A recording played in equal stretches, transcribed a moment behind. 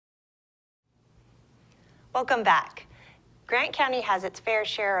Welcome back. Grant County has its fair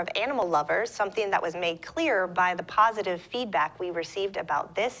share of animal lovers, something that was made clear by the positive feedback we received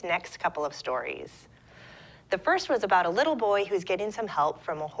about this next couple of stories. The first was about a little boy who's getting some help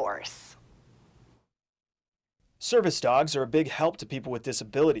from a horse. Service dogs are a big help to people with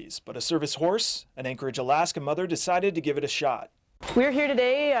disabilities, but a service horse? An Anchorage, Alaska mother decided to give it a shot. We're here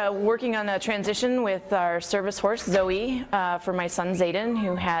today working on a transition with our service horse, Zoe, for my son Zayden,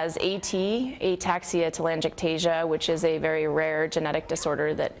 who has AT, ataxia telangiectasia, which is a very rare genetic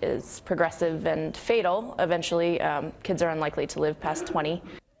disorder that is progressive and fatal. Eventually, kids are unlikely to live past 20.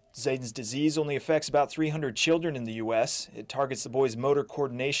 Zayden's disease only affects about 300 children in the U.S. It targets the boy's motor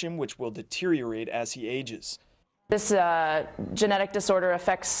coordination, which will deteriorate as he ages. This genetic disorder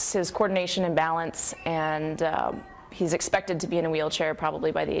affects his coordination and balance, and he's expected to be in a wheelchair probably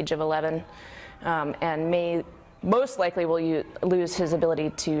by the age of 11, and most likely will lose his ability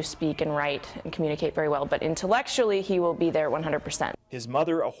to speak and write and communicate very well, but intellectually he will be there 100%. His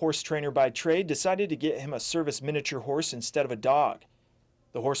mother, a horse trainer by trade, decided to get him a service miniature horse instead of a dog.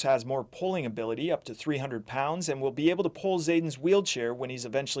 The horse has more pulling ability, up to 300 pounds, and will be able to pull Zayden's wheelchair when he's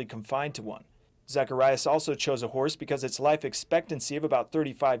eventually confined to one. Zacharias also chose a horse because its life expectancy of about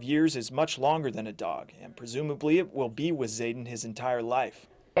 35 years is much longer than a dog, and presumably it will be with Zayden his entire life.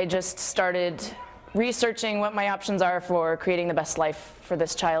 I just started researching what my options are for creating the best life for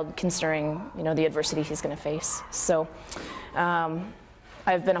this child, considering the adversity he's going to face. So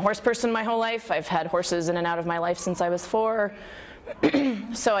I've been a horse person my whole life. I've had horses in and out of my life since I was 4.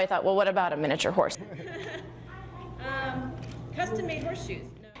 So I thought, well, what about a miniature horse? Custom-made horseshoes.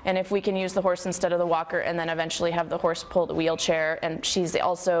 And if we can use the horse instead of the walker and then eventually have the horse pull the wheelchair, and she's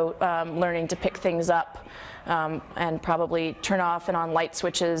also learning to pick things up and probably turn off and on light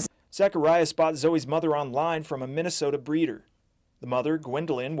switches. Zacharias bought Zoe's mother online from a Minnesota breeder. The mother,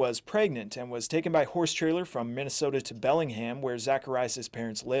 Gwendolyn, was pregnant and was taken by horse trailer from Minnesota to Bellingham, where Zacharias'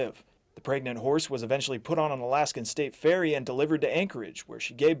 parents live. The pregnant horse was eventually put on an Alaskan state ferry and delivered to Anchorage, where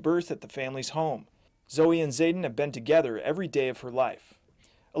she gave birth at the family's home. Zoe and Zayden have been together every day of her life.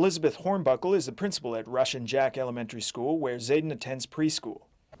 Elizabeth Hornbuckle is the principal at Rush and Jack Elementary School, where Zayden attends preschool.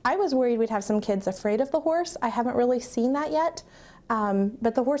 I was worried we'd have some kids afraid of the horse. I haven't really seen that yet,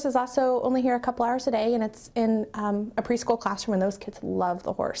 but the horse is also only here a couple hours a day, and it's in a preschool classroom, and those kids love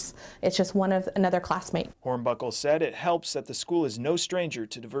the horse. It's just one of another classmate. Hornbuckle said it helps that the school is no stranger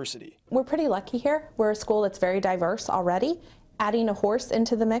to diversity. We're pretty lucky here. We're a school that's very diverse already. Adding a horse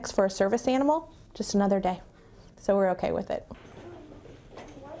into the mix for a service animal, just another day. So we're okay with it.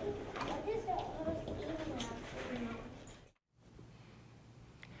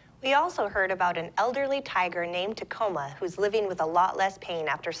 We also heard about an elderly tiger named Tacoma who's living with a lot less pain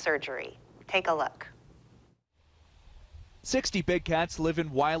after surgery. Take a look. 60 big cats live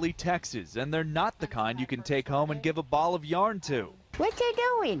in Wiley, Texas, and they're not the kind you can take home and give a ball of yarn to. What you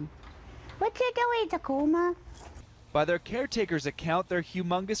doing? What you doing, Tacoma? By their caretakers' account, they're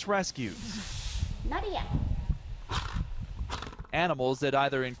humongous rescues. Not yet. Animals that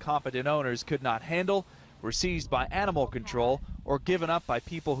either incompetent owners could not handle, were seized by animal control, or given up by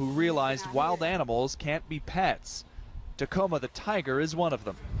people who realized wild animals can't be pets. Tacoma the tiger is one of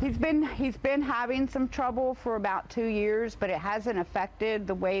them. He's been having some trouble for about 2 years, but it hasn't affected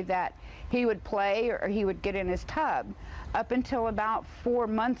the way that he would play or he would get in his tub up until about 4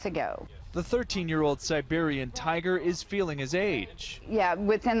 months ago. The 13-year-old Siberian tiger is feeling his age. Yeah,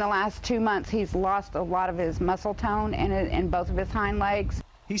 within the last 2 months, he's lost a lot of his muscle tone in both of his hind legs.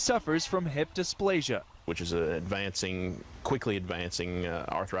 He suffers from hip dysplasia, which is quickly advancing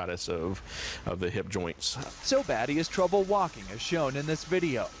arthritis of the hip joints. So bad he has trouble walking, as shown in this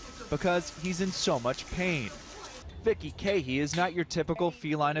video, because he's in so much pain. Vicki Cahey is not your typical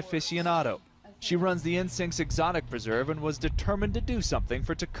feline aficionado. She runs the Instincts Exotic Preserve and was determined to do something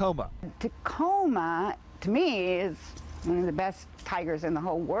for Tacoma. Tacoma, to me, is one of the best tigers in the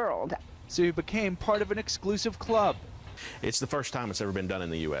whole world. So he became part of an exclusive club. It's the first time it's ever been done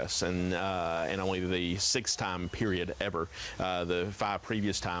in the U.S. and only the 6th time period ever. The 5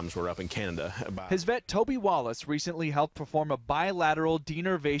 previous times were up in Canada. His vet Toby Wallace recently helped perform a bilateral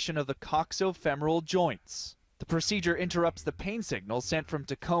denervation of the coxofemoral joints. The procedure interrupts the pain signal sent from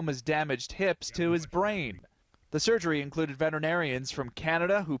Tacoma's damaged hips to his brain. The surgery included veterinarians from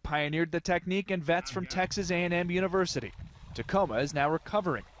Canada who pioneered the technique and vets from Texas A&M University. Tacoma is now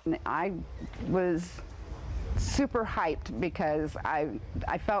recovering. I was super hyped because I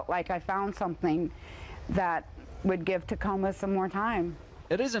felt like I found something that would give Tacoma some more time.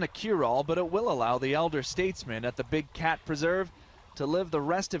 It isn't a cure-all, but it will allow the elder statesman at the Big Cat Preserve to live the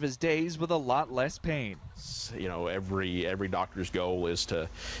rest of his days with a lot less pain. You know, every doctor's goal is to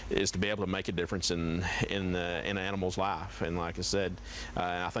be able to make a difference in an animal's life, and like I said,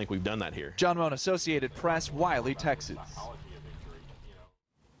 I think we've done that here. John Moan, Associated Press, Wiley, Texas.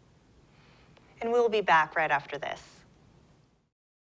 And we'll be back right after this.